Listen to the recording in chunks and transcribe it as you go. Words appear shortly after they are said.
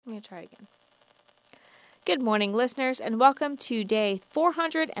try again. Good morning, listeners, and welcome to day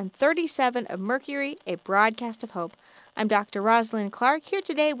 437 of Mercury, a broadcast of hope. I'm Dr. Rosalind Clark, here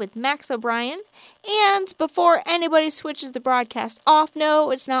today with Max O'Brien. And before anybody switches the broadcast off, no,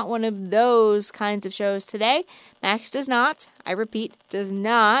 it's not one of those kinds of shows today. Max does not, I repeat, does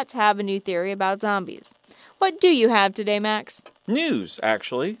not have a new theory about zombies. What do you have today, Max? News,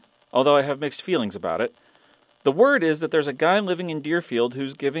 actually, although I have mixed feelings about it. The word is that there's a guy living in Deerfield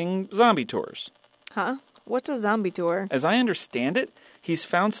who's giving zombie tours. Huh? What's a zombie tour? As I understand it, he's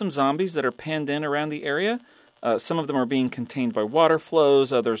found some zombies that are penned in around the area. Some of them are being contained by water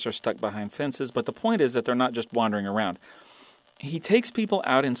flows, others are stuck behind fences, but the point is that they're not just wandering around. He takes people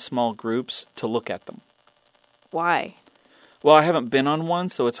out in small groups to look at them. Why? Well, I haven't been on one,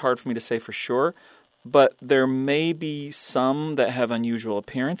 so it's hard for me to say for sure, but there may be some that have unusual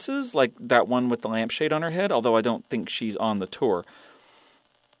appearances, like that one with the lampshade on her head, although I don't think she's on the tour.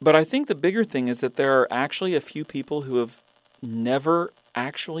 But I think the bigger thing is that there are actually a few people who have never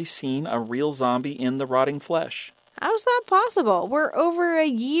actually seen a real zombie in the rotting flesh. How's that possible? We're over a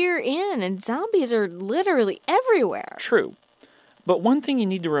year in, and zombies are literally everywhere. True. But one thing you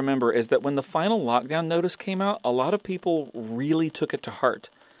need to remember is that when the final lockdown notice came out, a lot of people really took it to heart.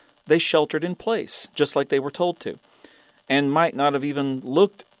 They sheltered in place, just like they were told to, and might not have even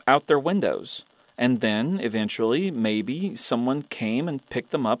looked out their windows. And then, eventually, maybe someone came and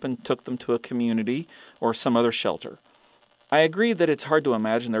picked them up and took them to a community or some other shelter. I agree that it's hard to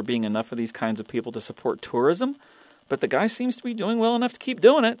imagine there being enough of these kinds of people to support tourism, but the guy seems to be doing well enough to keep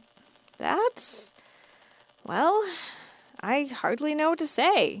doing it. Well, I hardly know what to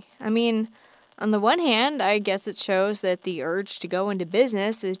say. I mean, on the one hand, I guess it shows that the urge to go into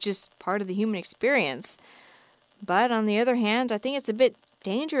business is just part of the human experience. But on the other hand, I think it's a bit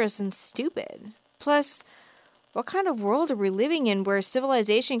dangerous and stupid. Plus, what kind of world are we living in where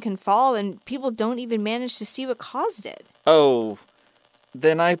civilization can fall and people don't even manage to see what caused it? Oh,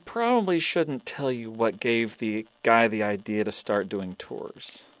 then I probably shouldn't tell you what gave the guy the idea to start doing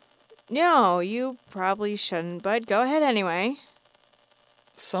tours. No, you probably shouldn't, but go ahead anyway.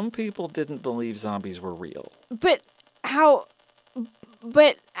 Some people didn't believe zombies were real. But how...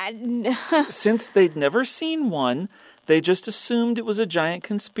 But... Since they'd never seen one, they just assumed it was a giant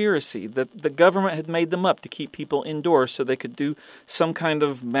conspiracy, that the government had made them up to keep people indoors so they could do some kind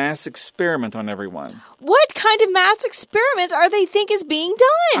of mass experiment on everyone. What kind of mass experiments are they think is being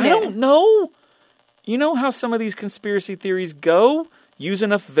done? I don't know. You know how some of these conspiracy theories go? Use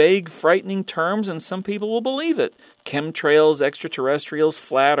enough vague, frightening terms and some people will believe it. Chemtrails, extraterrestrials,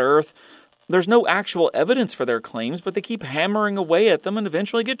 flat earth. There's no actual evidence for their claims, but they keep hammering away at them and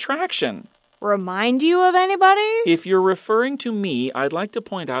eventually get traction. Remind you of anybody? If you're referring to me, I'd like to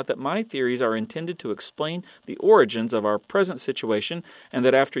point out that my theories are intended to explain the origins of our present situation, and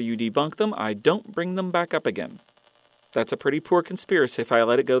that after you debunk them, I don't bring them back up again. That's a pretty poor conspiracy if I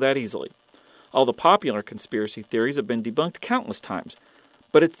let it go that easily. All the popular conspiracy theories have been debunked countless times,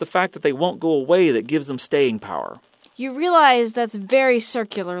 but it's the fact that they won't go away that gives them staying power. You realize that's very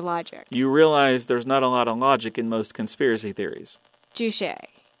circular logic. You realize there's not a lot of logic in most conspiracy theories. Touché.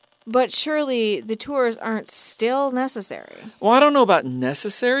 But surely the tours aren't still necessary. Well, I don't know about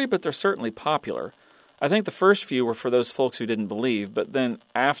necessary, but they're certainly popular. I think the first few were for those folks who didn't believe, but then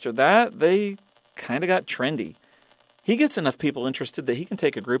after that, they kind of got trendy. He gets enough people interested that he can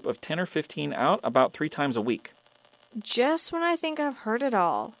take a group of 10 or 15 out about 3 times a week. Just when I think I've heard it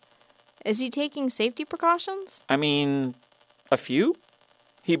all. Is he taking safety precautions? I mean, a few?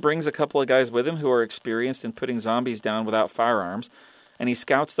 He brings a couple of guys with him who are experienced in putting zombies down without firearms, and he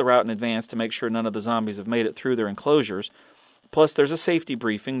scouts the route in advance to make sure none of the zombies have made it through their enclosures. Plus, there's a safety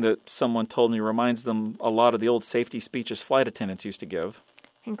briefing that someone told me reminds them a lot of the old safety speeches flight attendants used to give.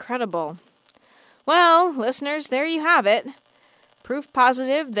 Incredible. Well, listeners, there you have it. Proof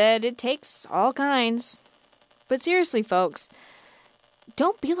positive that it takes all kinds. But seriously, folks,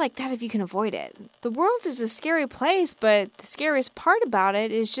 don't be like that if you can avoid it. The world is a scary place, but the scariest part about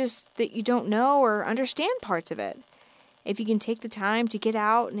it is just that you don't know or understand parts of it. If you can take the time to get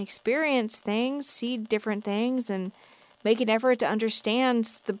out and experience things, see different things, and make an effort to understand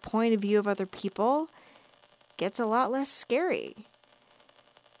the point of view of other people, it gets a lot less scary.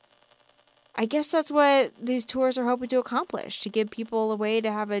 I guess that's what these tours are hoping to accomplish, to give people a way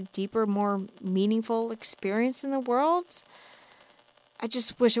to have a deeper, more meaningful experience in the world. I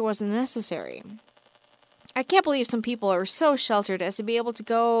just wish it wasn't necessary. I can't believe some people are so sheltered as to be able to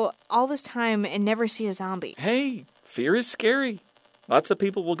go all this time and never see a zombie. Hey, fear is scary. Lots of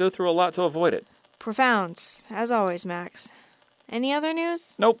people will go through a lot to avoid it. Profound, as always, Max. Any other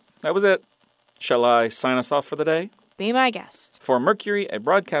news? Nope, that was it. Shall I sign us off for the day? Be my guest. For Mercury, a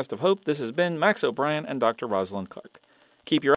broadcast of hope, this has been Max O'Brien and Dr. Rosalind Clark. Keep your